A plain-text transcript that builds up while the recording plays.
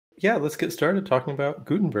yeah, let's get started talking about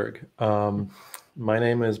Gutenberg. My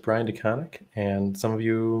name is Brian DeConinck, and some of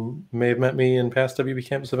you may have met me in past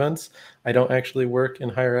WPCampus events. I don't actually work in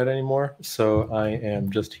higher ed anymore, so I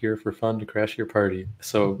am just here for fun to crash your party.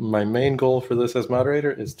 So my main goal for this as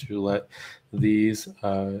moderator is to let these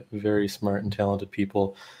very smart and talented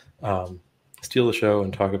people steal the show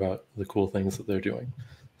and talk about the cool things that they're doing.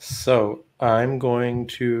 So I'm going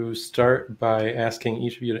to start by asking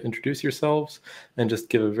each of you to introduce yourselves and just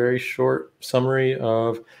give a very short summary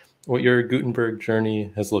of what your Gutenberg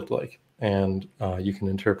journey has looked like. And you can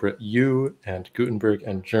interpret you and Gutenberg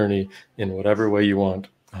and journey in whatever way you want,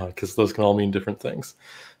 because those can all mean different things.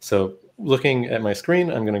 So looking at my screen,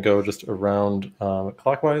 I'm going to go just around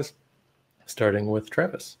clockwise, starting with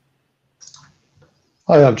Travis.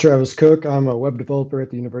 Hi, I'm Travis Cook. I'm a web developer at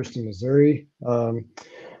the University of Missouri.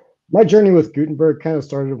 My journey with Gutenberg kind of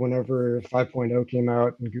started whenever 5.0 came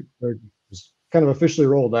out and Gutenberg was kind of officially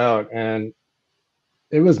rolled out, and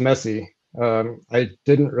it was messy. I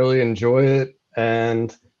didn't really enjoy it,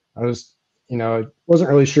 and I was, wasn't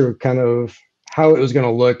really sure kind of how it was going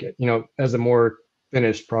to look, as a more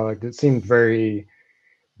finished product. It seemed very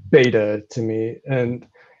beta to me, and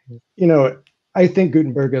I think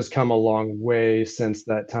Gutenberg has come a long way since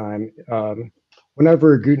that time.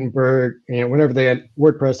 Whenever Gutenberg, whenever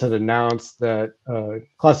WordPress had announced that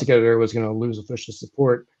Classic Editor was going to lose official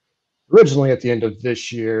support, originally at the end of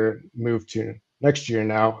this year, moved to next year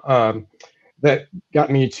now, that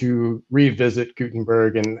got me to revisit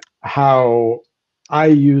Gutenberg and how I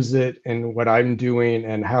use it and what I'm doing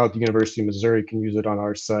and how the University of Missouri can use it on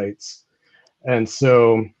our sites. And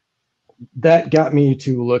so that got me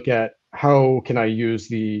to look at how can I use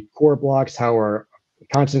the core blocks, how our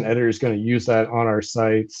content editor is going to use that on our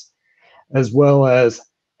sites, as well as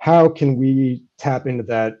how can we tap into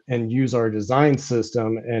that and use our design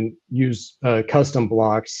system and use custom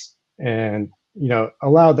blocks and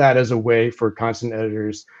allow that as a way for content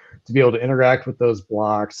editors to be able to interact with those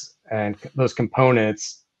blocks and those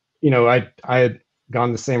components. I had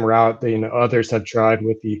gone the same route that others have tried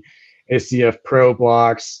with the ACF Pro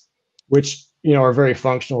blocks, which are very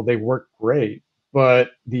functional. They work great, but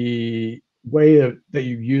the way that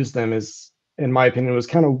you use them is, in my opinion, was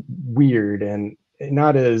kind of weird and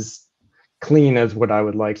not as clean as what I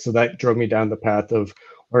would like. So that drove me down the path of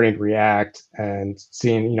learning React and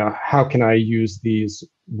seeing, how can I use these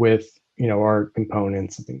with, our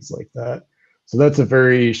components and things like that. So that's a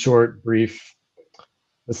very short, brief,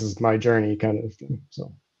 this is my journey kind of thing. So.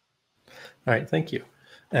 All right, thank you.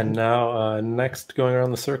 And now next going around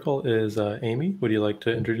the circle is Amy. Would you like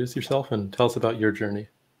to introduce yourself and tell us about your journey?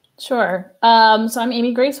 Sure. So I'm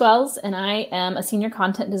Amy Grace Wells, and I am a senior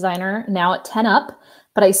content designer now at 10up,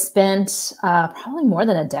 but I spent probably more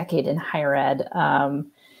than a decade in higher ed, and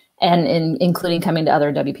including coming to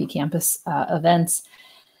other WPCampus events.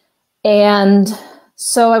 And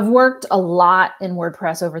so I've worked a lot in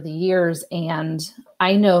WordPress over the years, and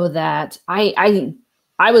I know that I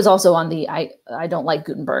was also on the I don't like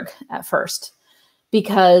Gutenberg at first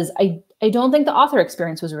because I don't think the author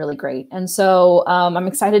experience was really great. And so I'm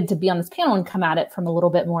excited to be on this panel and come at it from a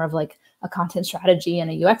little bit more of like a content strategy and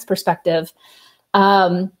a UX perspective.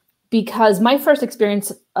 Because my first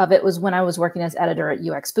experience of it was when I was working as editor at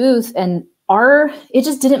UX Booth, and it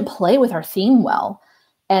just didn't play with our theme well.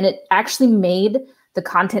 And it actually made the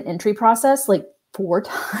content entry process like 4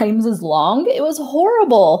 times as long. It was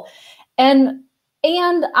horrible. And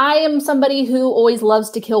I am somebody who always loves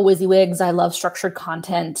to kill WYSIWYGs. I love structured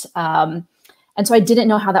content. And so I didn't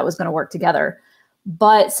know how that was going to work together.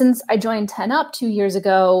 But since I joined 10up 2 years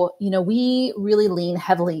ago, we really lean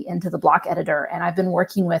heavily into the block editor. And I've been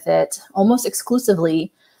working with it almost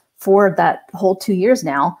exclusively for that whole 2 years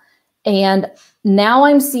now. And now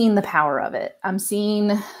I'm seeing the power of it. I'm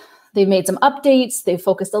seeing they've made some updates. They've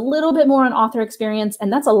focused a little bit more on author experience.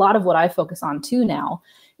 And that's a lot of what I focus on too now,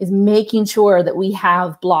 is making sure that we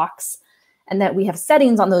have blocks and that we have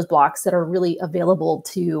settings on those blocks that are really available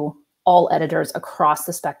to all editors across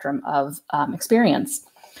the spectrum of experience.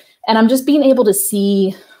 And I'm just being able to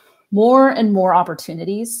see more and more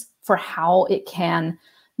opportunities for how it can,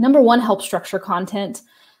 number one, help structure content.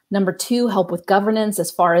 Number two, help with governance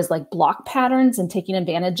as far as like block patterns and taking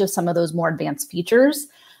advantage of some of those more advanced features.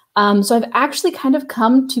 So I've actually kind of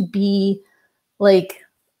come to be like,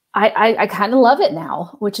 I kind of love it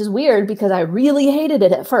now, which is weird because I really hated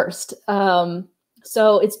it at first.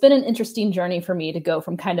 So it's been an interesting journey for me to go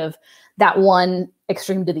from kind of that one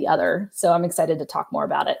extreme to the other. So I'm excited to talk more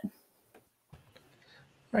about it.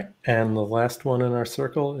 Right. And the last one in our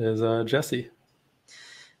circle is Jesse.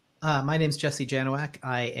 My name is Jesse Janowiak.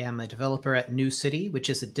 I am a developer at New City,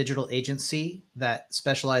 which is a digital agency that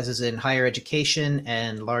specializes in higher education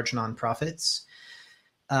and large nonprofits.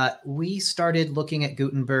 We started looking at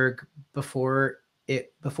Gutenberg before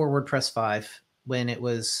WordPress 5, when it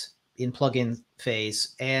was in plugin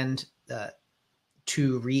phase, and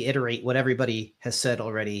to reiterate what everybody has said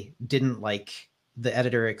already, didn't like the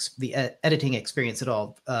editing experience at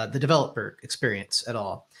all, the developer experience at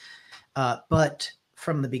all. But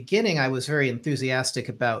from the beginning, I was very enthusiastic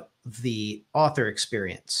about the author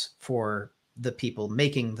experience for the people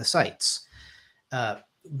making the sites.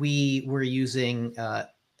 We were using an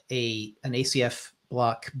ACF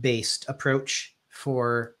block-based approach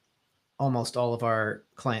for almost all of our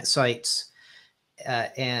client sites,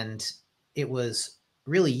 and it was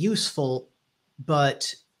really useful,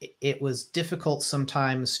 but it was difficult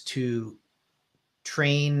sometimes to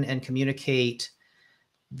train and communicate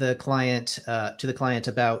the client to the client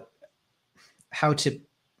about how to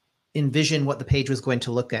envision what the page was going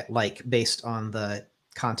to look like based on the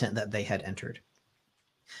content that they had entered.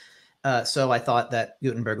 So I thought that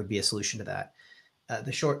Gutenberg would be a solution to that.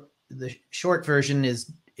 The short version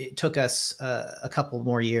is, it took us a couple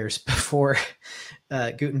more years before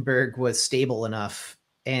Gutenberg was stable enough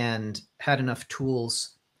and had enough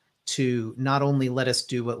tools to not only let us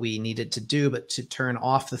do what we needed to do, but to turn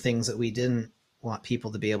off the things that we didn't want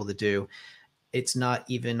people to be able to do. It's not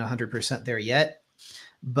even 100% there yet,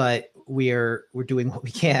 but we're doing what we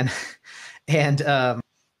can. And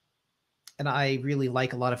I really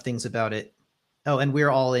like a lot of things about it. Oh, and we're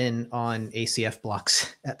all in on ACF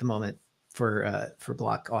blocks at the moment for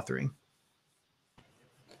block authoring.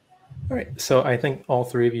 All right, so I think all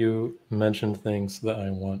three of you mentioned things that I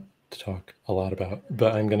want to talk a lot about,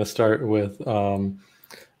 but I'm going to start with,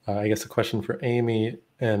 I guess, a question for Amy,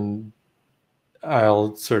 and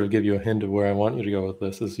I'll sort of give you a hint of where I want you to go with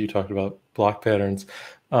this, as you talked about block patterns.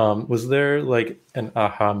 Was there like an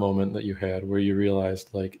aha moment that you had where you realized,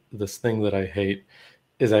 like, this thing that I hate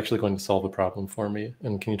is actually going to solve the problem for me?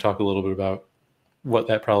 And can you talk a little bit about what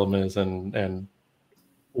that problem is and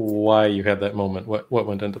why you had that moment? What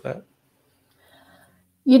went into that?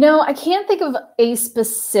 You know, I can't think of a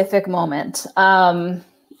specific moment.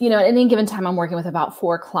 You know, at any given time, I'm working with about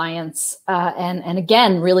 4 clients, and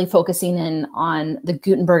again, really focusing in on the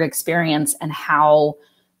Gutenberg experience and how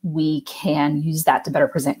we can use that to better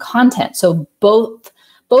present content. So both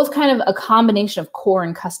kind of a combination of core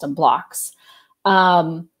and custom blocks.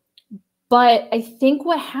 But I think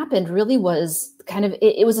what happened really was kind of,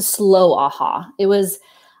 it was a slow aha. It was,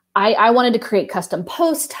 I wanted to create custom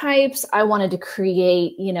post types. I wanted to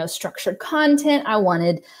create, you know, structured content. I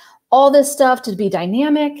wanted all this stuff to be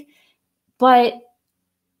dynamic, but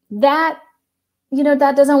that, you know,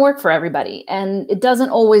 that doesn't work for everybody. And it doesn't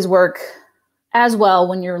always work as well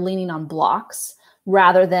when you're leaning on blocks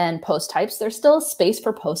rather than post types. There's still a space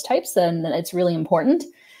for post types, and it's really important.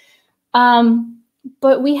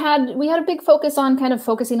 But we had a big focus on kind of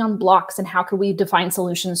focusing on blocks and how could we define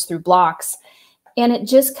solutions through blocks. And it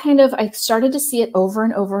just kind of, I started to see it over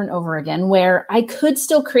and over and over again, where I could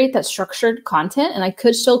still create that structured content and I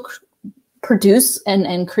could still produce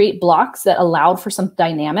and create blocks that allowed for some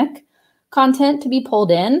dynamic content to be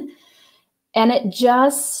pulled in. And it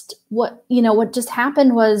just, what just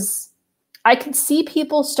happened was I could see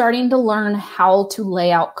people starting to learn how to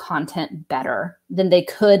lay out content better than they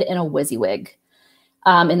could in a WYSIWYG,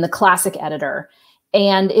 in the classic editor.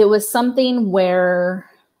 And it was something where,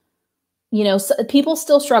 you know, people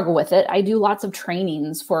still struggle with it. I do lots of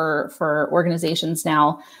trainings for organizations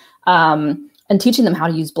now, and teaching them how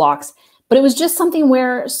to use blocks. But it was just something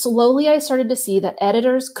where slowly I started to see that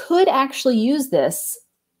editors could actually use this,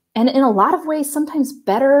 and in a lot of ways, sometimes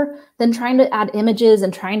better than trying to add images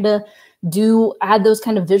and trying to add those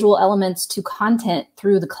kind of visual elements to content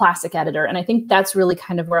through the classic editor. And I think that's really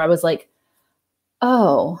kind of where I was like,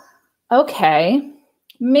 oh, okay,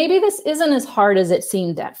 maybe this isn't as hard as it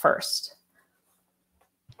seemed at first.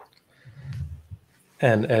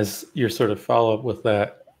 And as your sort of follow-up with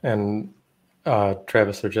that, and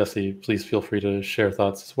Travis or Jesse, please feel free to share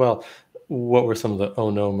thoughts as well. What were some of the oh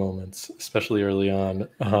no moments, especially early on,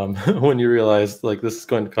 when you realized, like, this is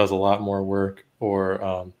going to cause a lot more work,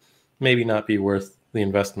 or maybe not be worth the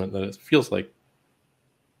investment that it feels like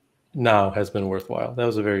now has been worthwhile? That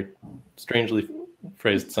was a very strangely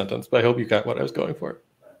phrased sentence, but I hope you got what I was going for.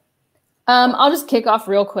 I'll just kick off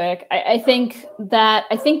real quick. I think that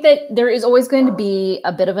there is always going to be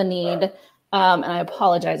a bit of a need, and I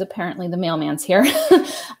apologize, apparently the mailman's here.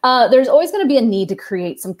 There's always going to be a need to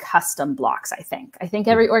create some custom blocks, I think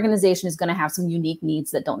every organization is going to have some unique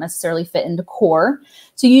needs that don't necessarily fit into core.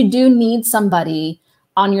 So you do need somebody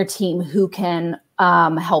on your team who can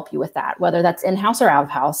help you with that, whether that's in-house or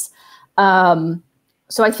out-of-house.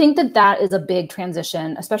 So I think that that is a big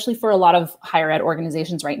transition, especially for a lot of higher ed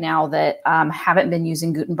organizations right now that haven't been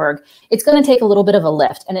using Gutenberg. It's going to take a little bit of a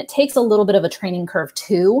lift, and it takes a little bit of a training curve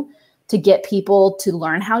too to get people to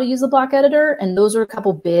learn how to use the block editor. And those are a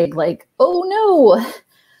couple big, like, oh no,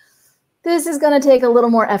 this is going to take a little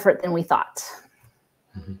more effort than we thought.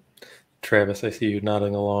 Mm-hmm. Travis, I see you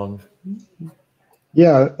nodding along.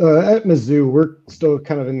 Yeah, at Mizzou, we're still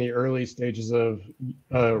kind of in the early stages of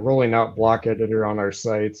rolling out block editor on our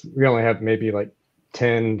sites. We only have maybe like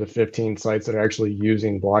 10 to 15 sites that are actually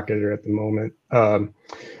using block editor at the moment.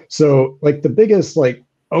 So like the biggest like,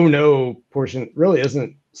 oh no portion really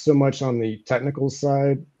isn't so much on the technical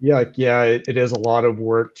side. Yeah, it is a lot of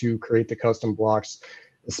work to create the custom blocks,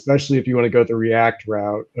 especially if you want to go the React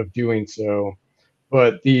route of doing so.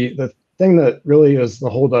 But the thing that really is the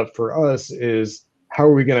holdup for us is how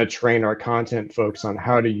are we going to train our content folks on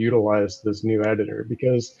how to utilize this new editor?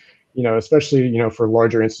 Because, especially, for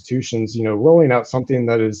larger institutions, rolling out something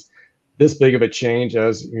that is this big of a change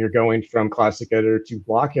as you're going from classic editor to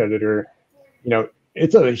block editor,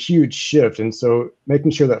 it's a huge shift. And so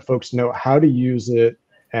making sure that folks know how to use it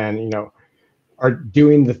and, are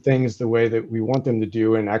doing the things the way that we want them to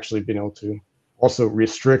do, and actually being able to also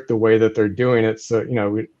restrict the way that they're doing it. So,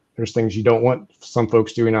 there's things you don't want some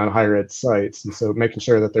folks doing on higher ed sites. And so making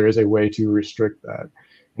sure that there is a way to restrict that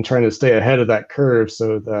and trying to stay ahead of that curve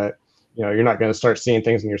so that, you're not going to start seeing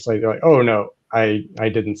things on your site. You're like, oh no, I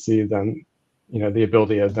didn't see them, the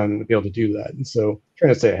ability of them to be able to do that. And so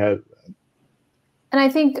trying to stay ahead of that. And I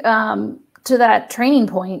think to that training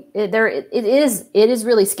point, it is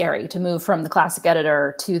really scary to move from the classic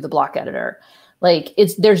editor to the block editor. Like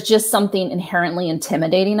there's just something inherently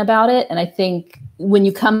intimidating about it. And I think when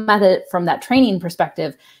you come at it from that training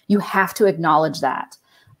perspective, you have to acknowledge that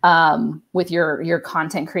with your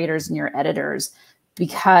content creators and your editors,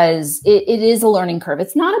 because it is a learning curve.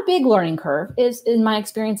 It's not a big learning curve. In my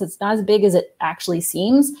experience, it's not as big as it actually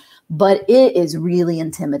seems, but it is really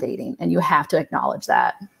intimidating, and you have to acknowledge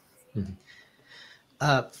that.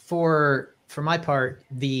 Mm-hmm. For my part,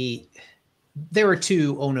 there were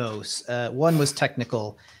two oh no's. One was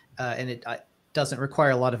technical, and it doesn't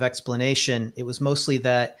require a lot of explanation. It was mostly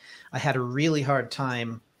that I had a really hard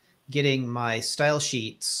time getting my style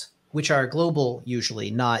sheets, which are global usually,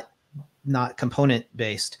 not component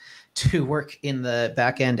based, to work in the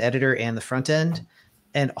back end editor and the front end.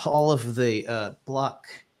 And all of the block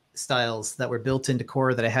styles that were built into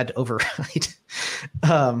core that I had to override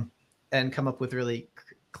and come up with really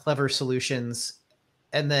clever solutions.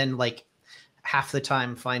 And then like half the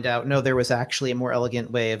time find out, no, there was actually a more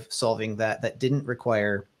elegant way of solving that didn't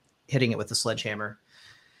require hitting it with a sledgehammer.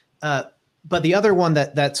 But the other one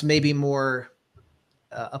that's maybe more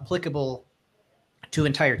applicable to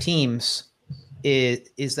entire teams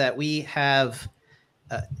is that we have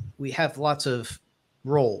lots of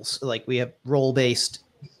roles. Like we have role-based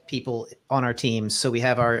people on our teams. So we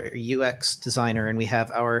have our UX designer, and we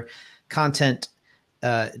have our content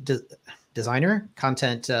designer,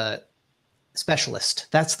 content specialist.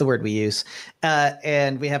 That's the word we use.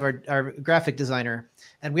 And we have our graphic designer,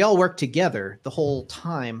 and we all work together the whole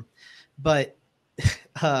time. But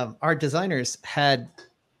our designers had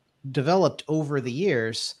developed over the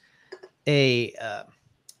years a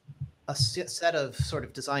set of sort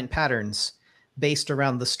of design patterns based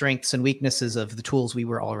around the strengths and weaknesses of the tools we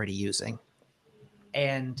were already using.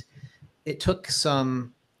 And it took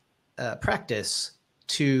some practice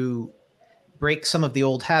to break some of the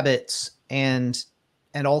old habits and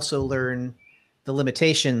also learn the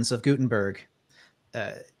limitations of Gutenberg.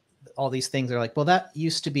 All these things are like, well, that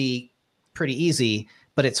used to be pretty easy,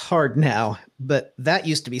 but it's hard now. But that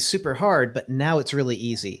used to be super hard, but now it's really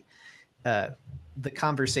easy. The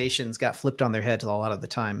conversations got flipped on their heads a lot of the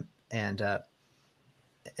time, and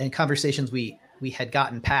conversations we had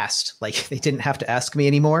gotten past, like they didn't have to ask me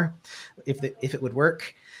anymore if it would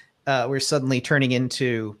work. We're suddenly turning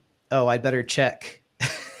into, oh, I'd better check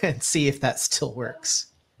and see if that still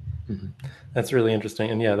works. Mm-hmm. That's really interesting.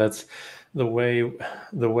 And yeah, that's the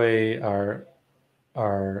way our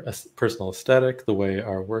personal aesthetic, the way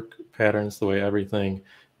our work patterns, the way everything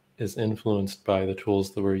is influenced by the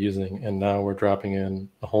tools that we're using. And now we're dropping in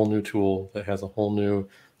a whole new tool that has a whole new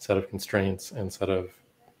set of constraints and set of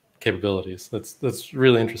capabilities. That's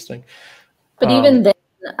really interesting. But even then,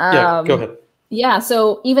 yeah, go ahead. Yeah.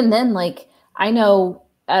 So even then, like I know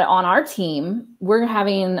on our team, we're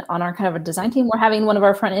having on our kind of a design team, we're having one of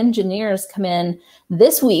our front engineers come in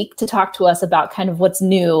this week to talk to us about kind of what's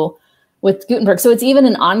new with Gutenberg. So it's even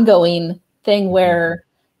an ongoing thing where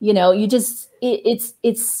you know, you just,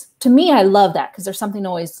 it's to me, I love that because there's something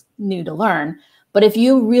always new to learn. But if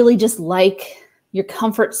you really just like your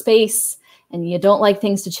comfort space and you don't like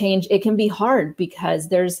things to change, it can be hard because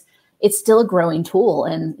it's still a growing tool.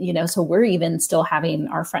 And, you know, so we're even still having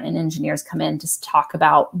our front end engineers come in to talk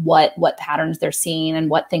about what patterns they're seeing and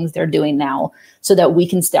what things they're doing now so that we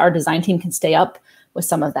can, our design team can stay up with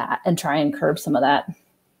some of that and try and curb some of that.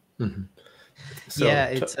 Mm-hmm. So, yeah,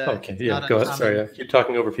 it's okay. Yeah, go ahead. Sorry, I keep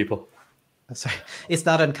talking over people. Sorry, it's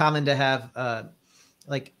not uncommon to have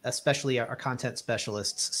like especially our content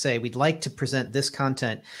specialists say we'd like to present this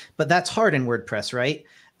content, but that's hard in WordPress, right?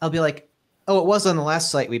 I'll be like, oh, it was on the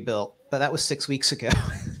last site we built, but that was 6 weeks ago.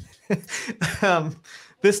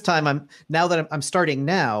 This time I'm starting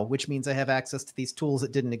now, which means I have access to these tools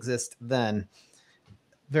that didn't exist then.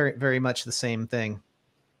 Very, very much the same thing.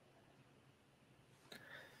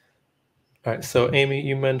 All right. So Amy,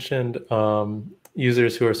 you mentioned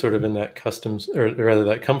users who are sort of in that customs, or rather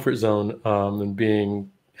that comfort zone, and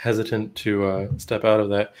being hesitant to step out of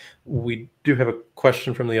that. We do have a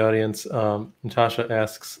question from the audience. Natasha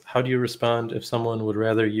asks, how do you respond if someone would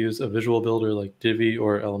rather use a visual builder like Divi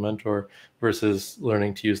or Elementor versus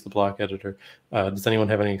learning to use the block editor? Does anyone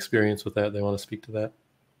have any experience with that? They want to speak to that?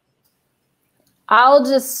 I'll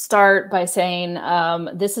just start by saying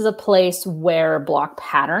this is a place where block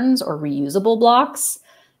patterns or reusable blocks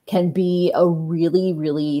can be a really,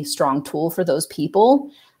 really strong tool for those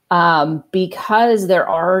people because there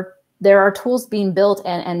are tools being built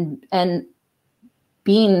and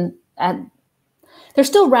being they're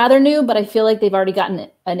still rather new, but I feel like they've already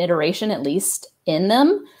gotten an iteration at least in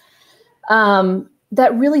them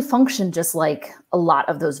that really function just like a lot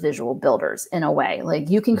of those visual builders in a way. Like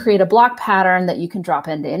you can create a block pattern that you can drop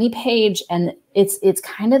into any page, and it's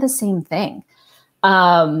kind of the same thing.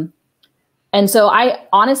 And so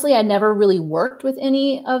I never really worked with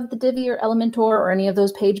any of the Divi or Elementor or any of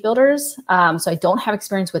those page builders. So I don't have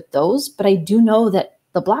experience with those, but I do know that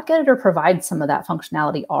the block editor provides some of that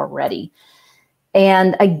functionality already.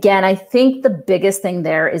 And again, I think the biggest thing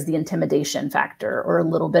there is the intimidation factor or a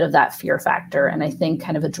little bit of that fear factor. And I think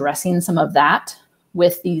kind of addressing some of that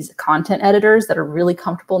with these content editors that are really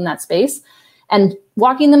comfortable in that space and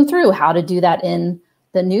walking them through how to do that in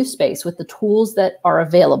the new space with the tools that are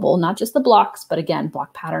available, not just the blocks, but again,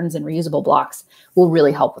 block patterns and reusable blocks will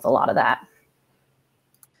really help with a lot of that.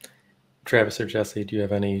 Travis or Jesse, do you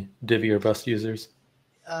have any Divi or Bust users?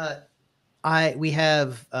 We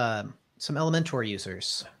have some Elementor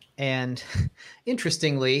users, and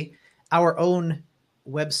interestingly, our own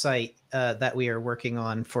website that we are working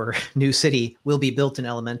on for New City will be built in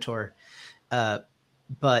Elementor,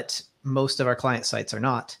 but most of our client sites are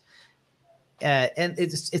not. And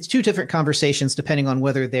it's two different conversations depending on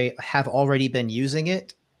whether they have already been using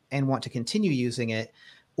it and want to continue using it,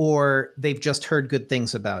 or they've just heard good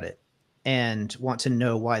things about it and want to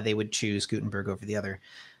know why they would choose Gutenberg over the other.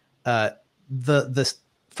 The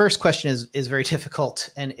first question is very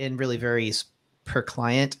difficult and really varies per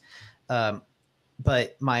client.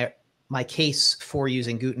 But my case for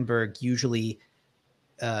using Gutenberg usually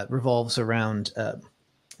revolves around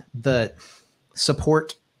the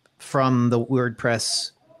support from the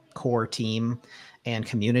WordPress core team and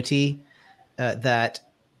community that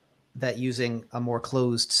using a more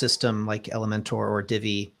closed system like Elementor or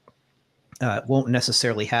Divi won't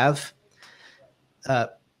necessarily have.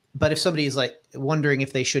 But if somebody is like wondering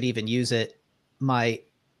if they should even use it, my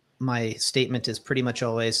statement is pretty much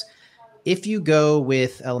always, if you go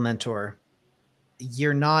with Elementor,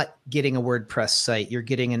 you're not getting a WordPress site. You're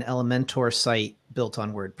getting an Elementor site built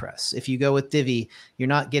on WordPress. If you go with Divi, you're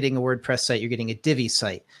not getting a WordPress site. You're getting a Divi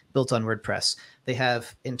site built on WordPress. They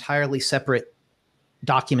have entirely separate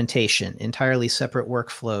documentation, entirely separate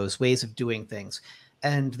workflows, ways of doing things.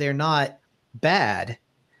 And they're not bad,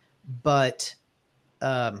 but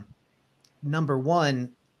number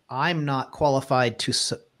one, I'm not qualified to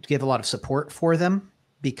give a lot of support for them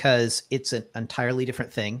because it's an entirely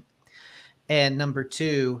different thing. And number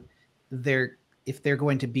two, if they're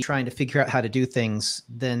going to be trying to figure out how to do things,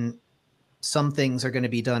 then some things are going to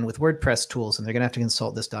be done with WordPress tools and they're going to have to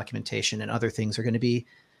consult this documentation, and other things are going to be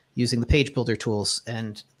using the page builder tools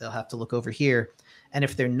and they'll have to look over here. And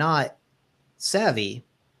if they're not savvy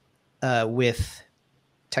with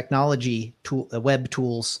technology web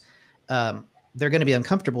tools, they're going to be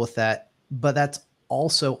uncomfortable with that, but that's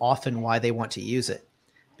also often why they want to use it,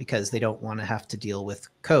 because they don't want to have to deal with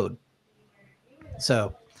code.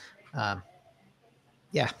 So,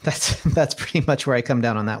 yeah, that's pretty much where I come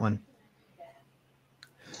down on that one.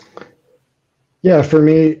 Yeah, for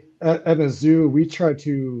me at Mizzou, we try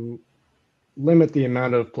to limit the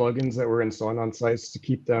amount of plugins that we're installing on sites to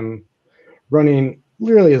keep them running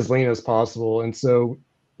literally as lean as possible. And so,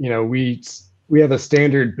 we have a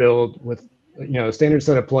standard build with, a standard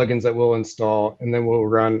set of plugins that we'll install, and then we'll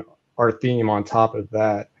run our theme on top of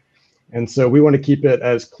that. And so we want to keep it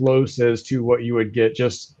as close as to what you would get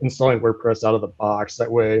just installing WordPress out of the box.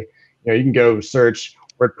 That way, you can go search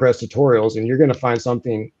WordPress tutorials and you're going to find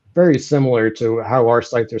something very similar to how our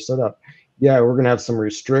sites are set up. Yeah, we're going to have some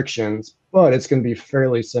restrictions, but it's going to be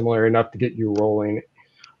fairly similar enough to get you rolling.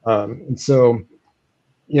 And so,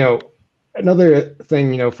 another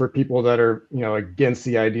thing, for people that are, against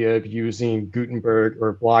the idea of using Gutenberg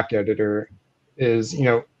or block editor is,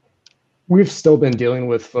 we've still been dealing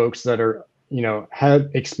with folks that are, had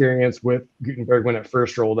experience with Gutenberg when it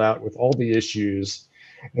first rolled out with all the issues.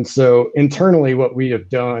 And so internally, what we have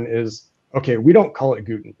done is, okay, we don't call it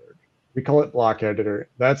Gutenberg. We call it block editor.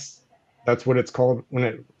 That's what it's called when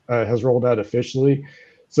it has rolled out officially.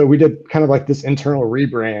 So we did kind of like this internal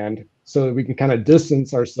rebrand so that we can kind of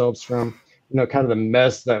distance ourselves from, kind of the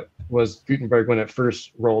mess that was Gutenberg when it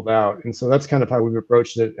first rolled out. And so that's kind of how we've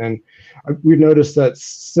approached it. And we've noticed that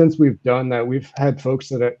since we've done that, we've had folks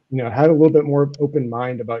that, had a little bit more open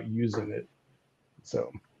mind about using it.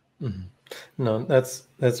 So. Mm-hmm. No,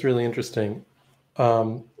 that's really interesting.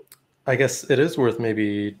 I guess it is worth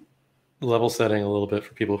maybe level setting a little bit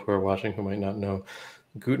for people who are watching who might not know.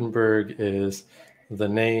 Gutenberg is the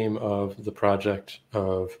name of the project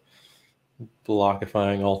of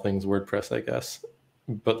blockifying all things WordPress, I guess.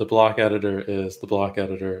 But the block editor is the block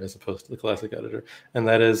editor as opposed to the classic editor. And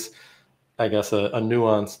that is, I guess, a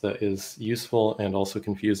nuance that is useful and also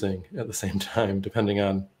confusing at the same time, depending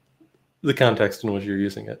on the context in which you're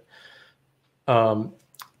using it.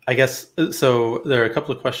 I guess, so there are a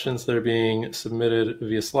couple of questions that are being submitted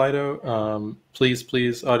via Slido.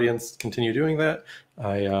 Please, audience, continue doing that.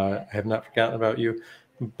 I have not forgotten about you,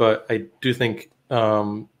 but I do think,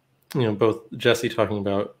 both Jesse talking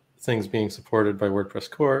about things being supported by WordPress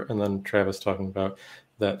core and then Travis talking about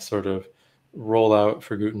that sort of rollout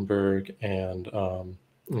for Gutenberg and,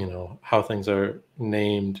 how things are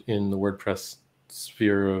named in the WordPress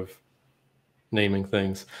sphere of naming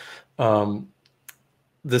things.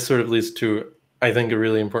 This sort of leads to, I think, a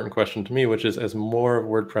really important question to me, which is, as more of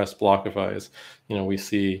WordPress blockifies, we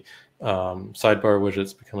see sidebar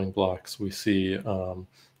widgets becoming blocks. We see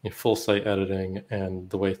full site editing and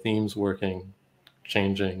the way themes working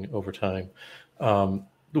changing over time.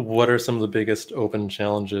 What are some of the biggest open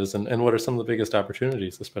challenges and what are some of the biggest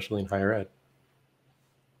opportunities, especially in higher ed?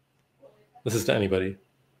 This is to anybody.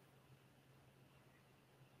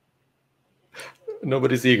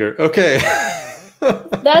 Nobody's eager. Okay.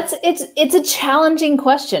 It's a challenging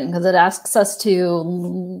question because it asks us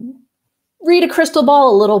to read a crystal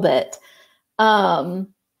ball a little bit. I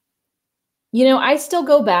still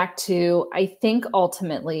go back to, I think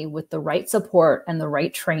ultimately with the right support and the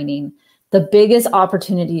right training, the biggest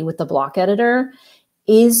opportunity with the block editor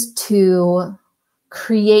is to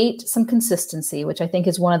create some consistency, which I think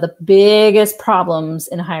is one of the biggest problems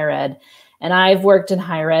in higher ed. And I've worked in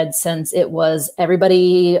higher ed since it was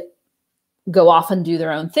everybody go off and do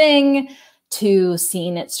their own thing, to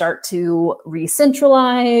seeing it start to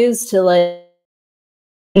re-centralize, to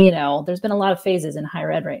there's been a lot of phases in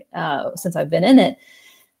higher ed since I've been in it.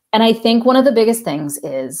 And I think one of the biggest things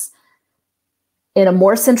is, in a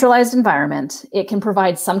more centralized environment, it can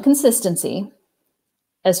provide some consistency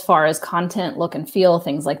as far as content, look and feel,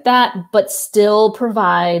 things like that, but still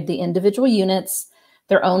provide the individual units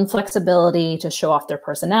their own flexibility to show off their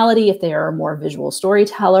personality if they are a more visual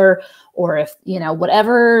storyteller, or if,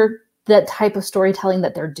 whatever the type of storytelling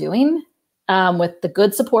that they're doing, with the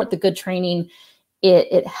good support, the good training,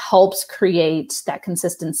 it helps create that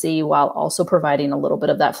consistency while also providing a little bit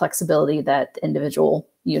of that flexibility that the individual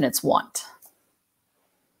units want.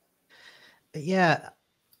 Yeah,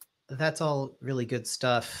 that's all really good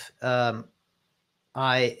stuff. For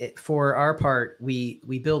our part,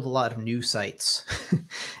 we build a lot of new sites.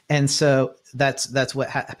 And so that's what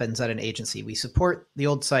happens at an agency. We support the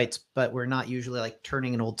old sites, but we're not usually like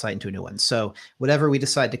turning an old site into a new one. So whatever we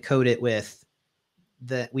decide to code it with,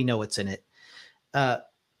 that we know what's in it.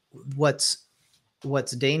 What's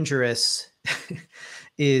dangerous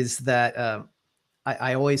is that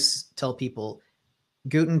I always tell people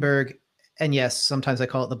Gutenberg, and yes, sometimes I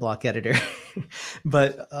call it the block editor,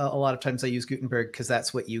 but a lot of times I use Gutenberg because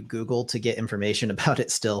that's what you Google to get information about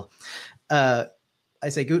it still. I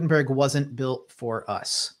say Gutenberg wasn't built for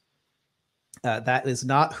us. That is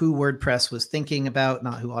not who WordPress was thinking about,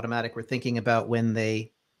 not who Automatic were thinking about when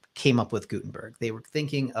they came up with Gutenberg. They were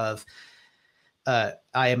thinking of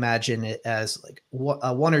I imagine it as like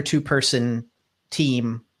a 1 or 2 person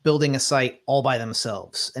team building a site all by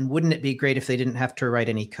themselves. And wouldn't it be great if they didn't have to write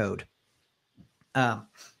any code?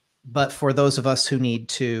 But for those of us who need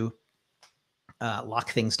to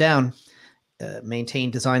lock things down,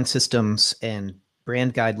 maintain design systems and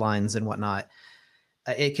brand guidelines and whatnot,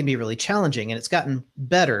 it can be really challenging. And it's gotten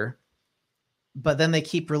better, but then they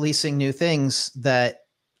keep releasing new things that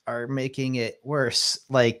are making it worse,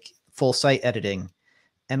 like full site editing.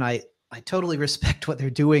 And I totally respect what they're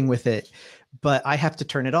doing with it, but I have to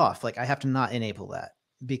turn it off. Like I have to not enable that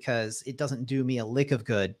because it doesn't do me a lick of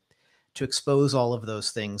good to expose all of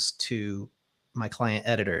those things to my client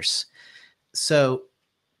editors. So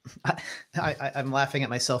I'm laughing at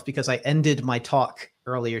myself because I ended my talk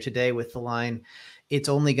earlier today with the line, "It's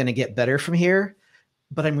only going to get better from here."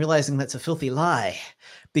 But I'm realizing that's a filthy lie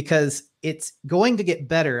because it's going to get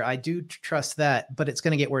better. I do trust that, but it's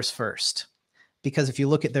going to get worse first. Because if you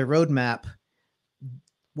look at their roadmap,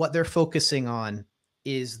 what they're focusing on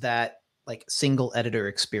is that like single editor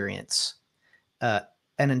experience. And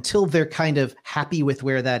until they're kind of happy with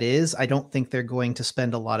where that is, I don't think they're going to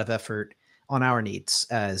spend a lot of effort on our needs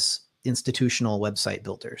as institutional website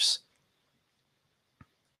builders.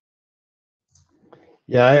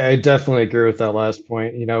 Yeah, I definitely agree with that last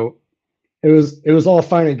point. You know, it was all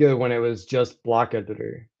fine and good when it was just block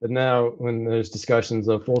editor, but now when there's discussions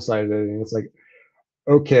of full site editing, it's like,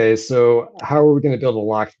 okay, so how are we going to be able to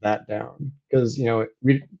lock that down? Because you know,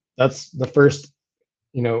 that's the first,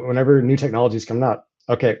 you know, whenever new technologies come out,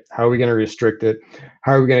 okay, how are we going to restrict it?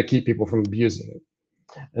 How are we going to keep people from abusing it?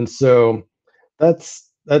 And so that's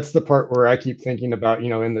the part where I keep thinking about, you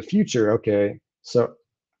know, in the future, okay, so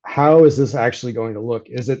how is this actually going to look?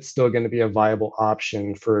 Is it still going to be a viable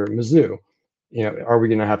option for Mizzou? You know, are we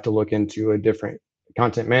going to have to look into a different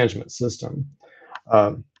content management system?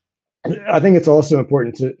 I think it's also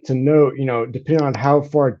important to note, you know, depending on how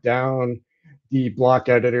far down the block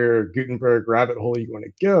editor Gutenberg rabbit hole you want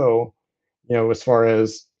to go, you know, as far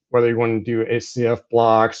as whether you want to do ACF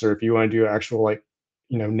blocks or if you want to do actual like,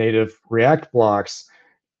 you know, native React blocks,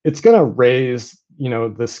 it's going to raise, you know,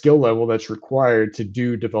 the skill level that's required to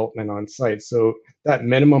do development on site. So that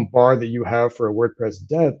minimum bar that you have for a WordPress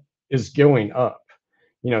dev is going up,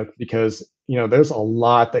 you know, because, you know, there's a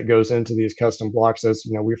lot that goes into these custom blocks, as,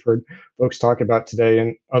 you know, we've heard folks talk about today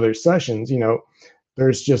in other sessions. You know,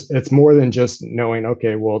 there's just, it's more than just knowing,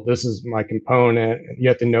 okay, well, this is my component. You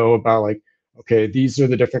have to know about like, okay, these are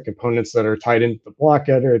the different components that are tied into the block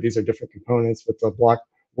editor. These are different components with the block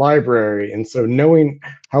library. And so knowing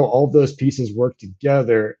how all those pieces work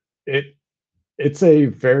together, it's a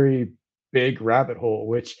very big rabbit hole,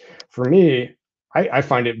 which for me, I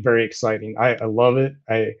find it very exciting. I love it.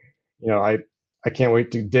 You know, I can't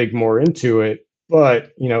wait to dig more into it,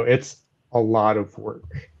 but you know, it's a lot of work.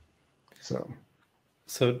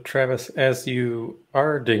 So Travis, as you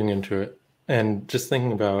are digging into it and just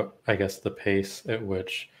thinking about, I guess, the pace at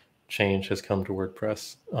which change has come to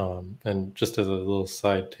WordPress, and just as a little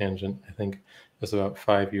side tangent, I think it was about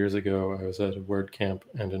 5 years ago, I was at a WordCamp,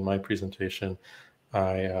 and in my presentation,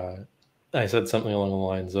 I said something along the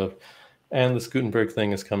lines of, and this Gutenberg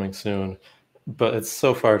thing is coming soon, but it's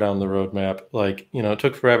so far down the roadmap. Like, you know, it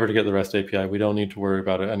took forever to get the REST API. We don't need to worry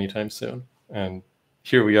about it anytime soon. And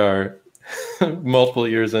here we are, multiple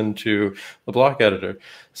years into the block editor.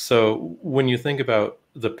 So when you think about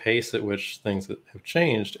the pace at which things have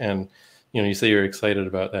changed, and you know, you say you're excited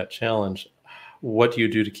about that challenge, what do you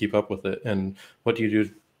do to keep up with it? And what do you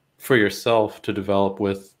do for yourself to develop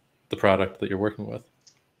with the product that you're working with?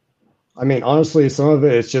 I mean, honestly, some of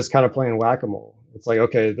it is just kind of playing whack-a-mole. It's like,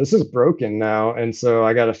 okay, this is broken now, and so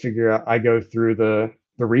I got to figure out. I go through the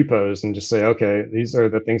repos and just say, okay, these are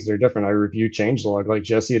the things that are different. I review changelog, like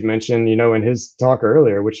Jesse had mentioned, you know, in his talk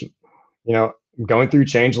earlier, which, you know, going through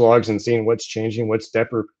changelogs and seeing what's changing, what's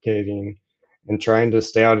deprecating, and trying to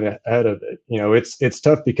stay out ahead of it. You know, it's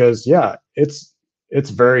tough because yeah, it's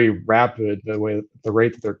very rapid the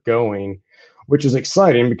rate that they're going, which is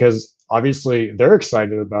exciting because obviously they're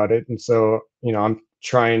excited about it, and so you know, I'm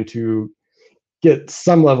trying to get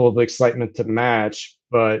some level of excitement to match,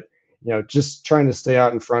 but you know, just trying to stay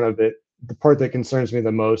out in front of it. The part that concerns me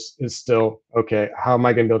the most is still, okay, how am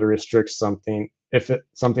I going to be able to restrict something if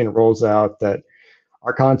something rolls out that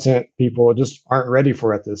our content people just aren't ready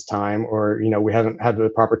for at this time, or you know, we haven't had the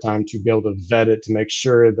proper time to be able to vet it to make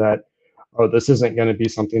sure that, oh, this isn't going to be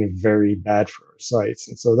something very bad for our sites.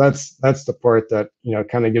 And so that's the part that, you know,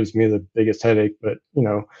 kind of gives me the biggest headache. But you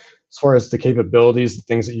know, as far as the capabilities, the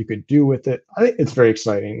things that you could do with it, I think it's very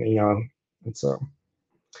exciting, you know. And so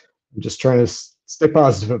I'm just trying to stay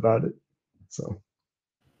positive about it. So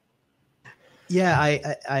Yeah,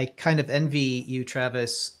 I kind of envy you,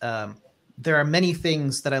 Travis. There are many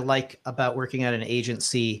things that I like about working at an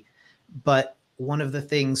agency, but one of the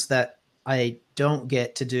things that I don't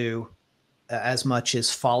get to do as much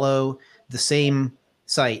is follow the same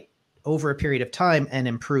site over a period of time and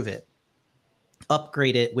improve it,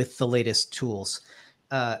 upgrade it with the latest tools.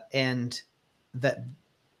 And that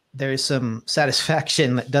there's some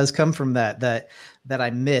satisfaction that does come from that I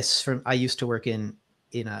miss from, I used to work in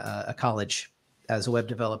a college as a web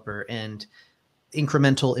developer, and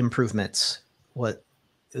incremental improvements what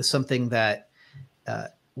is something that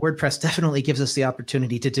WordPress definitely gives us the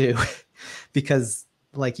opportunity to do because,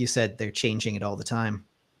 like you said, they're changing it all the time.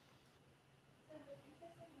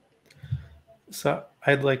 So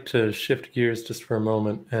I'd like to shift gears just for a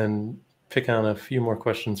moment and pick on a few more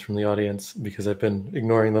questions from the audience because I've been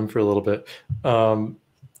ignoring them for a little bit.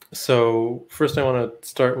 So first I want to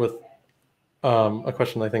start with a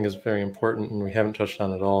question I think is very important and we haven't touched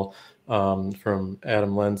on at all, from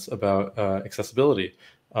Adam Lentz about accessibility,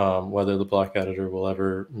 whether the block editor will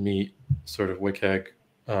ever meet sort of WCAG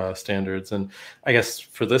standards. And I guess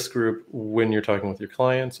for this group, when you're talking with your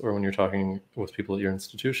clients or when you're talking with people at your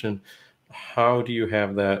institution, how do you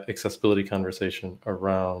have that accessibility conversation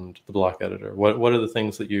around the block editor? What are the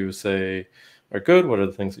things that you say are good? What are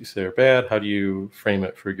the things that you say are bad? How do you frame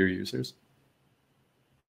it for your users?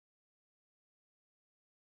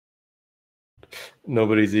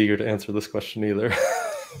 Nobody's eager to answer this question either.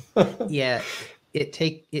 Yeah, it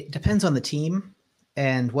depends on the team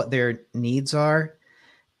and what their needs are,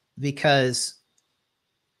 because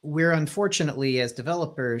we're unfortunately as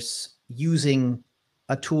developers using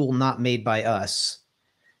a tool not made by us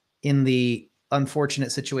in the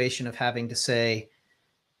unfortunate situation of having to say,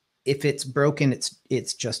 if it's broken,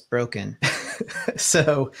 it's just broken.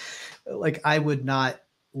 So like, I would not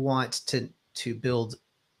want to build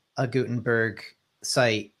a Gutenberg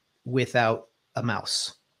site without a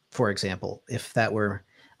mouse, for example, if that were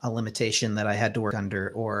a limitation that I had to work under,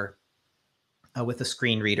 or with a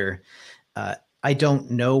screen reader. I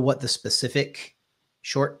don't know what the specific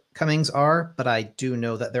shortcomings are, but I do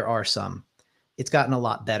know that there are some. It's gotten a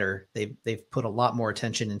lot better. They've put a lot more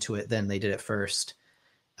attention into it than they did at first.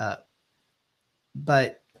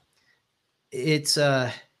 But it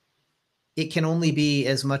can only be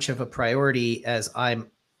as much of a priority as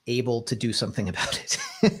I'm able to do something about it.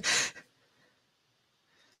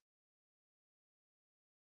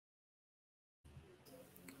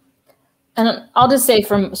 And I'll just say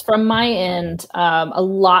from my end, a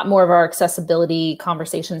lot more of our accessibility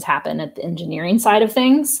conversations happen at the engineering side of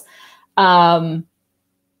things. But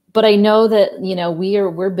I know that, you know,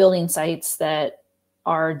 we're building sites that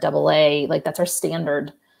are AA, like that's our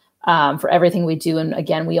standard for everything we do. And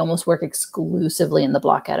again, we almost work exclusively in the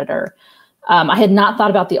block editor. I had not thought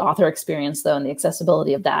about the author experience though, and the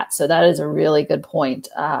accessibility of that. So that is a really good point.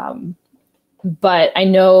 But I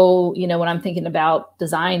know, you know, when I'm thinking about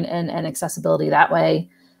design and accessibility that way,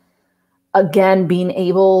 again, being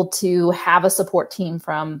able to have a support team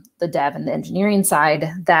from the dev and the engineering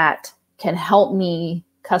side that can help me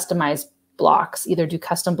customize blocks, either do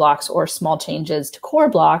custom blocks or small changes to core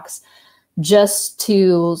blocks,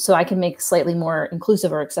 so I can make slightly more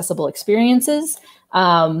inclusive or accessible experiences,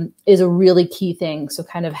 is a really key thing. So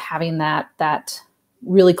kind of having that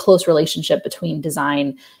really close relationship between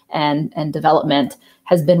design and development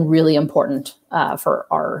has been really important for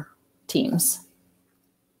our teams.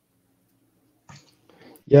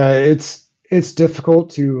 Yeah, it's difficult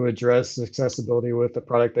to address accessibility with a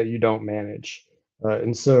product that you don't manage.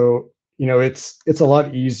 And so, you know, it's a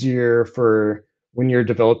lot easier for when you're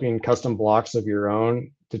developing custom blocks of your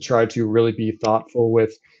own to try to really be thoughtful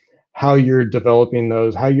with how you're developing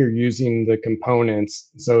those, how you're using the components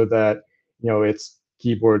so that, you know, it's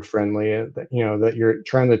keyboard friendly, that, you know, that you're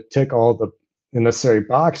trying to tick all the necessary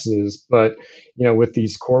boxes. But, you know, with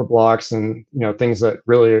these core blocks and, you know, things that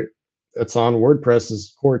really it's on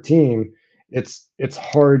WordPress's core team, it's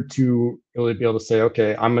hard to really be able to say,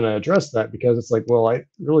 okay, I'm going to address that, because it's like, well,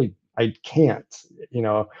 I can't, you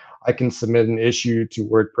know, I can submit an issue to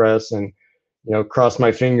WordPress and, you know, cross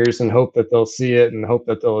my fingers and hope that they'll see it and hope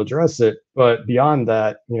that they'll address it. But beyond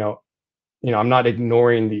that, you know, I'm not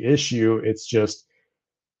ignoring the issue. It's just,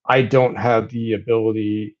 I don't have the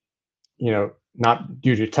ability, you know, not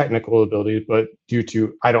due to technical ability, but due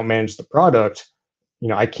to I don't manage the product, you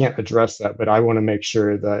know, I can't address that. But I want to make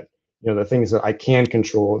sure that, you know, the things that I can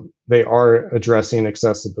control, they are addressing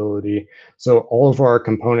accessibility. So all of our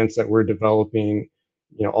components that we're developing,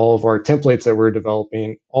 you know, all of our templates that we're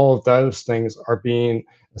developing, all of those things are being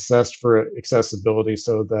assessed for accessibility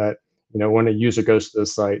so that, you know, when a user goes to the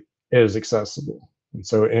site, it is accessible. And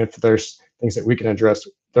so if there's things that we can address,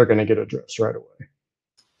 they're going to get addressed right away.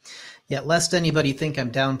 Yeah, lest anybody think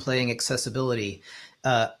I'm downplaying accessibility,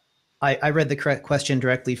 I read the correct question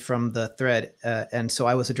directly from the thread, and so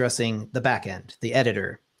I was addressing the backend, the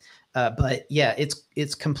editor. But yeah,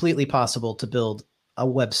 it's completely possible to build a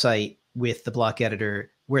website with the block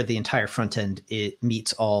editor where the entire front end it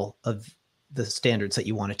meets all of the standards that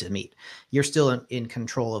you want it to meet. You're still in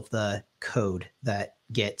control of the code that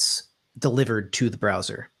gets delivered to the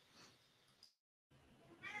browser.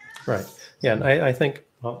 Right. Yeah, and I think,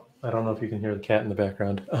 well, I don't know if you can hear the cat in the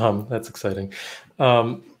background. That's exciting.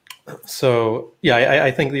 So yeah,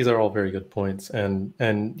 I think these are all very good points, and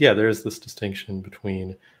yeah, there is this distinction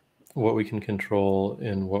between what we can control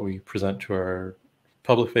in what we present to our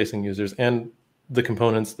public-facing users and the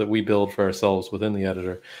components that we build for ourselves within the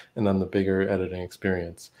editor, and then the bigger editing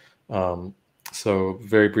experience. So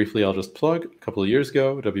very briefly, I'll just plug. A couple of years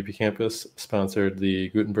ago, WPCampus sponsored the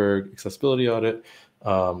Gutenberg accessibility audit.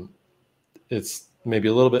 It's maybe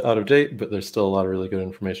a little bit out of date, but there's still a lot of really good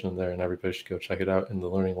information in there, and everybody should go check it out in the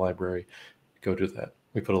Learning Library. Go do that.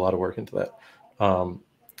 We put a lot of work into that.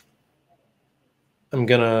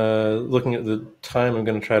 Looking at the time, I'm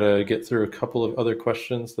gonna try to get through a couple of other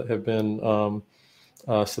questions that have been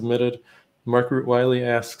submitted. Mark Root Wiley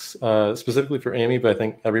asks, specifically for Amy, but I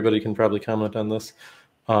think everybody can probably comment on this.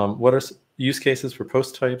 What are use cases for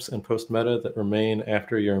post types and post meta that remain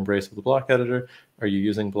after your embrace of the block editor? Are you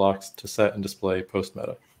using blocks to set and display post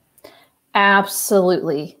meta?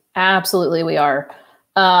 Absolutely. Absolutely, we are.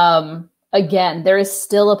 Again, there is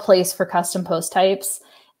still a place for custom post types.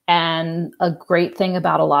 And a great thing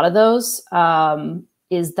about a lot of those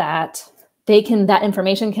is that that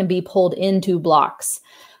information can be pulled into blocks.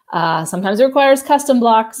 Sometimes it requires custom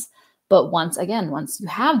blocks, but once you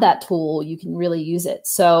have that tool, you can really use it.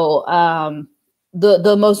 So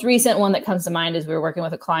the most recent one that comes to mind is we were working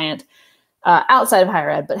with a client outside of higher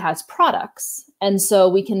ed, but has products. And so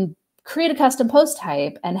we can create a custom post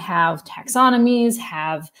type and have taxonomies,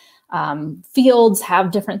 have fields,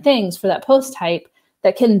 have different things for that post type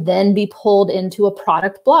that can then be pulled into a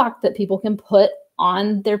product block that people can put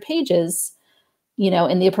on their pages,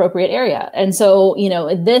 in the appropriate area. And so,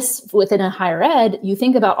 this within a higher ed, you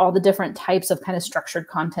think about all the different types of kind of structured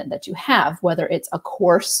content that you have, whether it's a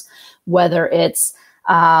course, whether it's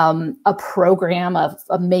a program of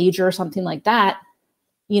a major, something like that.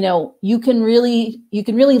 You can really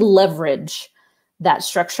leverage that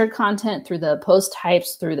structured content through the post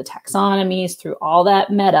types, through the taxonomies, through all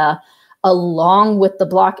that meta, along with the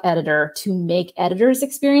block editor to make editors'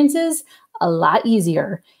 experiences a lot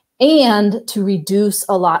easier and to reduce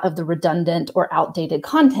a lot of the redundant or outdated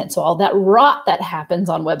content. So all that rot that happens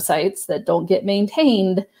on websites that don't get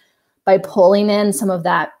maintained, by pulling in some of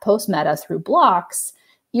that post meta through blocks,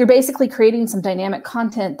 you're basically creating some dynamic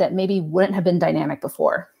content that maybe wouldn't have been dynamic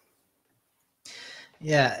before.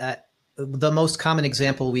 Yeah. The most common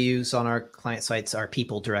example we use on our client sites are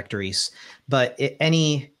people directories, but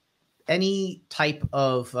any type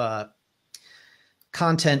of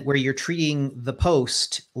content where you're treating the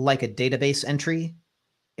post like a database entry,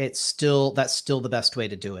 that's still the best way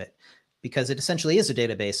to do it, because it essentially is a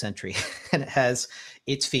database entry and it has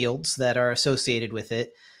its fields that are associated with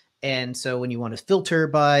it. And so when you want to filter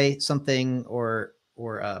by something or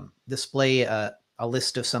display a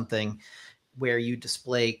list of something where you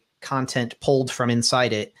display content pulled from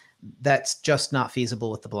inside it, that's just not feasible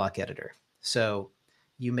with the block editor. So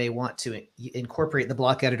you may want to incorporate the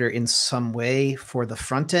block editor in some way for the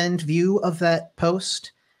front end view of that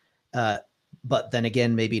post. But then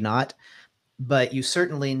again, maybe not. But you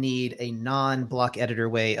certainly need a non-block editor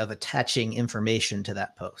way of attaching information to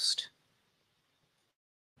that post.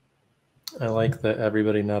 I like that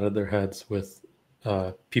everybody nodded their heads with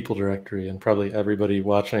people directory, and probably everybody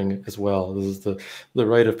watching as well. This is the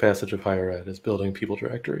rite of passage of higher ed, is building people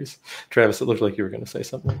directories. Travis, it looked like you were going to say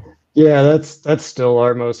something. Yeah, that's still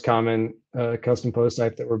our most common custom post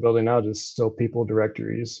type that we're building out, is still people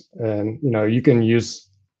directories. And you can use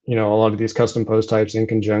a lot of these custom post types in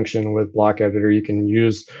conjunction with block editor. You can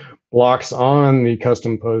use blocks on the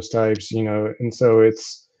custom post types, and so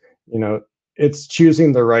it's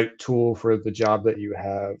choosing the right tool for the job that you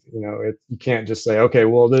have. You can't just say, okay,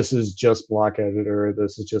 well, this is just block editor,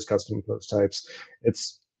 this is just custom post types.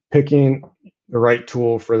 It's picking the right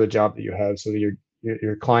tool for the job that you have, so that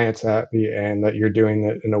your client's happy and that you're doing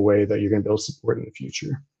it in a way that you're going to be able to support in the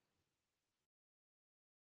future.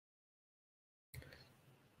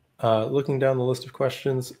 Looking down the list of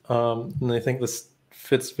questions, and I think this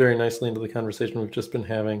fits very nicely into the conversation we've just been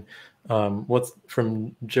having. What's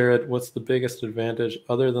from Jared? What's the biggest advantage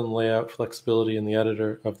other than layout flexibility in the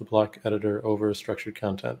editor of the block editor over structured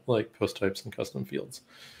content like post types and custom fields?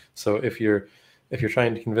 So if you're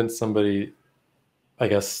trying to convince somebody, I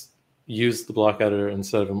guess, use the block editor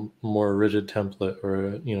instead of a more rigid template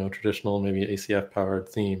or a, traditional maybe ACF powered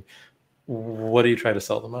theme, what do you try to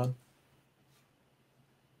sell them on?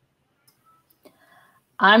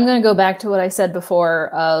 I'm going to go back to what I said before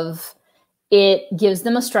of it gives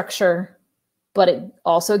them a structure, but it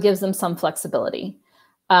also gives them some flexibility.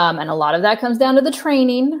 And a lot of that comes down to the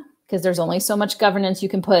training, because there's only so much governance you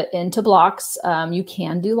can put into blocks. You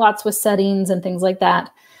can do lots with settings and things like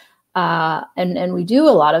that. And we do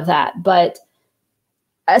a lot of that, but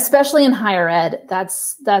especially in higher ed,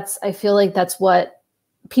 I feel like that's what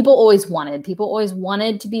people always wanted. People always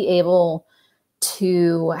wanted to be able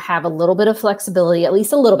to have a little bit of flexibility, at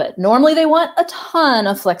least a little bit. Normally they want a ton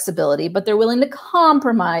of flexibility, but they're willing to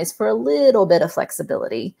compromise for a little bit of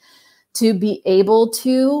flexibility to be able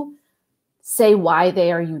to say why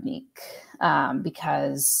they are unique.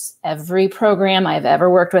 Because every program I've ever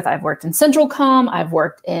worked with, I've worked in Central Com, I've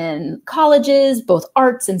worked in colleges, both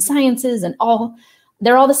arts and sciences, and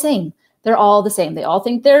they're all the same. They're all the same. They all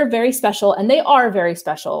think they're very special, and they are very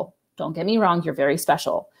special. Don't get me wrong, you're very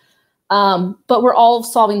special. But we're all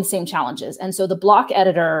solving the same challenges. And so the block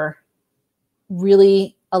editor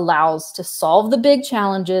really allows to solve the big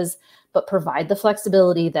challenges, but provide the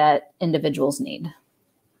flexibility that individuals need.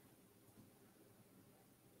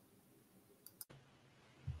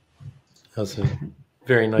 That's a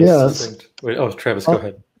very nice. Wait, Travis, go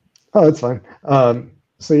ahead. Oh, it's fine.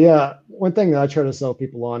 So yeah, one thing that I try to sell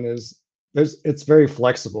people on is it's very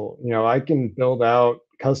flexible. I can build out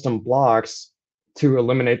custom blocks to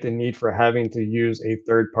eliminate the need for having to use a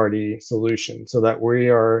third-party solution, so that we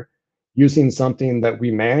are using something that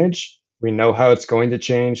we manage. We know how it's going to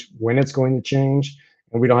change, when it's going to change,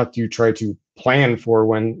 and we don't have to try to plan for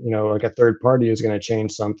when, like a third party is going to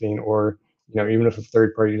change something, or, even if a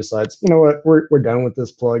third party decides, what, we're done with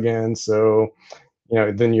this plugin. So,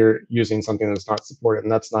 then you're using something that's not supported,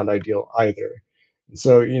 and that's not ideal either.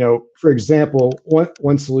 So, for example,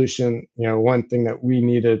 one solution, one thing that we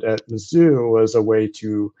needed at Mizzou was a way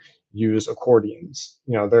to use accordions.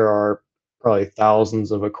 There are probably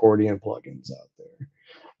thousands of accordion plugins out there,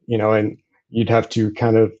 and you'd have to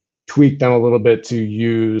kind of tweak them a little bit to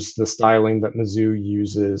use the styling that Mizzou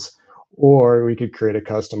uses, or we could create a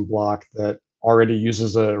custom block that already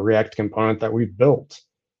uses a React component that we've built.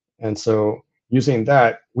 And so using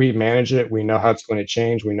that, we manage it, we know how it's going to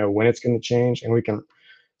change, we know when it's going to change, and we can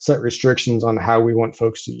set restrictions on how we want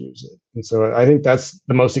folks to use it. And so I think that's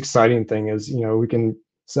the most exciting thing is, we can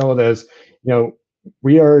sell it as,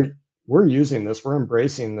 we're using this, we're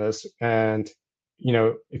embracing this. And,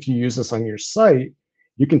 if you use this on your site,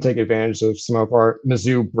 you can take advantage of some of our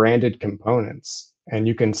Mizzou branded components, and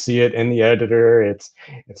you can see it in the editor. It's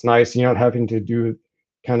nice. You're not having to do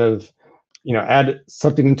kind of, add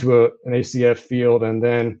something into an ACF field and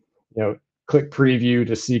then, click preview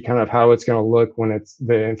to see kind of how it's going to look when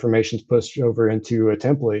the information's pushed over into a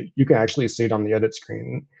template. You can actually see it on the edit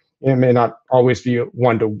screen. It may not always be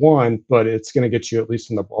one-to-one, but it's going to get you at least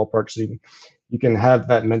in the ballpark, so you can have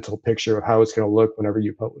that mental picture of how it's going to look whenever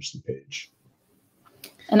you publish the page.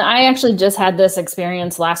 And I actually just had this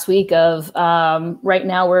experience last week of right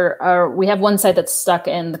now we have one site that's stuck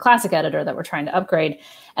in the classic editor that we're trying to upgrade,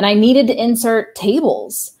 and I needed to insert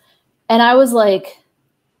tables. And I was like,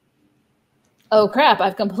 oh crap,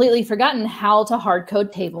 I've completely forgotten how to hard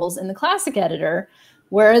code tables in the classic editor.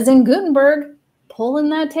 Whereas in Gutenberg, pull in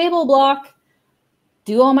that table block,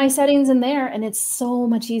 do all my settings in there, and it's so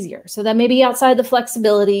much easier. So that maybe outside the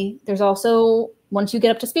flexibility, there's also, once you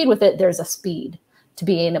get up to speed with it, there's a speed to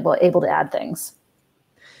being able to add things.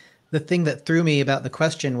 The thing that threw me about the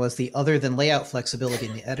question was the other than layout flexibility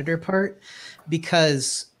in the editor part,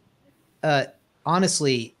 because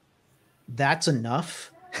honestly, that's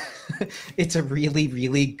enough. It's a really,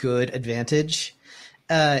 really good advantage.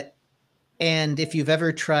 And if you've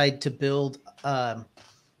ever tried to build a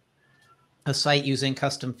site using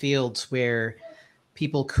custom fields where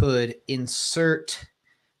people could insert,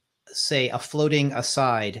 say, a floating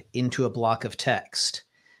aside into a block of text,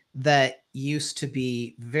 that used to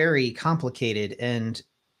be very complicated. And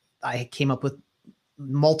I came up with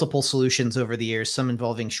multiple solutions over the years, some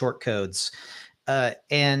involving short codes.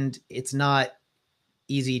 And it's not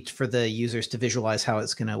easy for the users to visualize how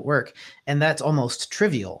it's going to work. And that's almost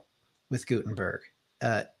trivial with Gutenberg.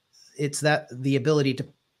 It's that the ability to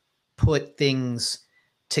put things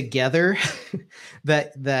together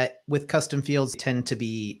that with custom fields tend to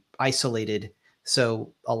be isolated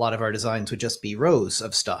So a lot of our designs would just be rows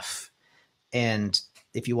of stuff. And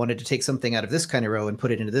if you wanted to take something out of this kind of row and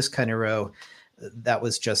put it into this kind of row, that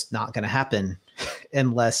was just not going to happen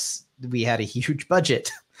unless we had a huge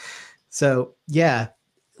budget. So yeah,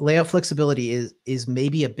 layout flexibility is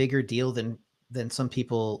maybe a bigger deal than some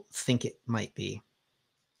people think it might be.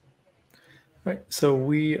 All right, so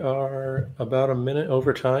we are about a minute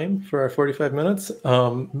over time for our 45 minutes,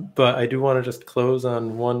 but I do want to just close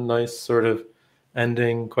on one nice sort of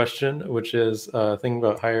ending question, which is a thing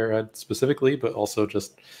about higher ed specifically, but also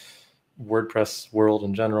just WordPress world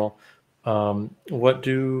in general. What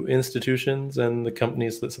do institutions and the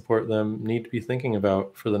companies that support them need to be thinking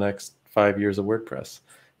about for the next 5 years of WordPress,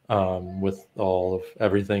 with all of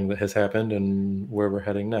everything that has happened and where we're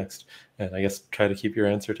heading next? And I guess try to keep your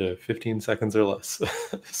answer to 15 seconds or less.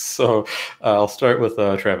 So I'll start with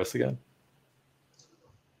Travis again.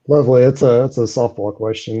 Lovely. It's a softball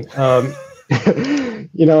question.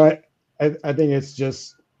 You know, I think it's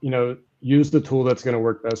just, you know, use the tool that's going to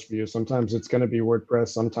work best for you. Sometimes it's going to be WordPress.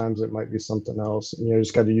 Sometimes it might be something else. And you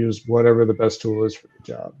just got to use whatever the best tool is for the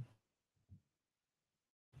job.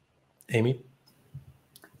 Amy?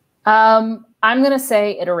 I'm going to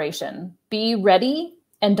say iteration. Be ready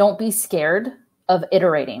and don't be scared of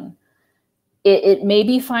iterating. It may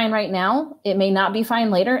be fine right now. It may not be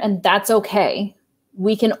fine later, and that's okay.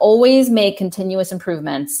 We can always make continuous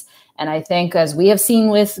improvements. And I think, as we have seen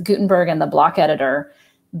with Gutenberg and the block editor,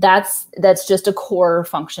 that's just a core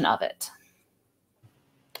function of it.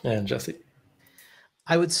 And Jesse?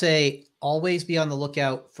 I would say always be on the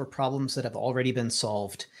lookout for problems that have already been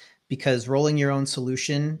solved, because rolling your own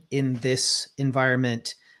solution in this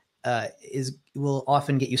environment will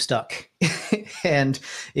often get you stuck. And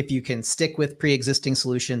if you can stick with pre-existing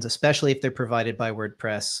solutions, especially if they're provided by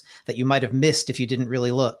WordPress, that you might have missed if you didn't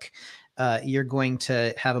really look, you're going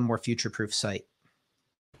to have a more future-proof site.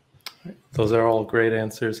 Those are all great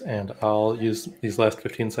answers, and I'll use these last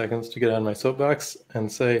 15 seconds to get on my soapbox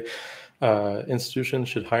and say institutions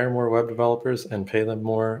should hire more web developers and pay them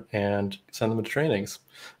more and send them to trainings.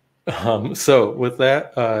 So with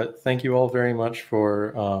that, thank you all very much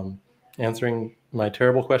for answering my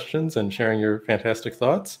terrible questions and sharing your fantastic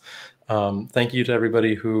thoughts. Thank you to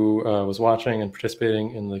everybody who was watching and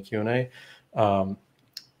participating in the Q&A.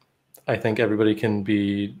 I think everybody can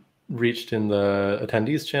be reached in the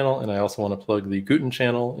attendees channel, and I also want to plug the Guten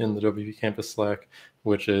channel in the WPCampus Slack,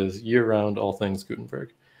 which is year-round all things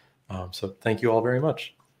Gutenberg. So thank you all very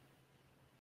much.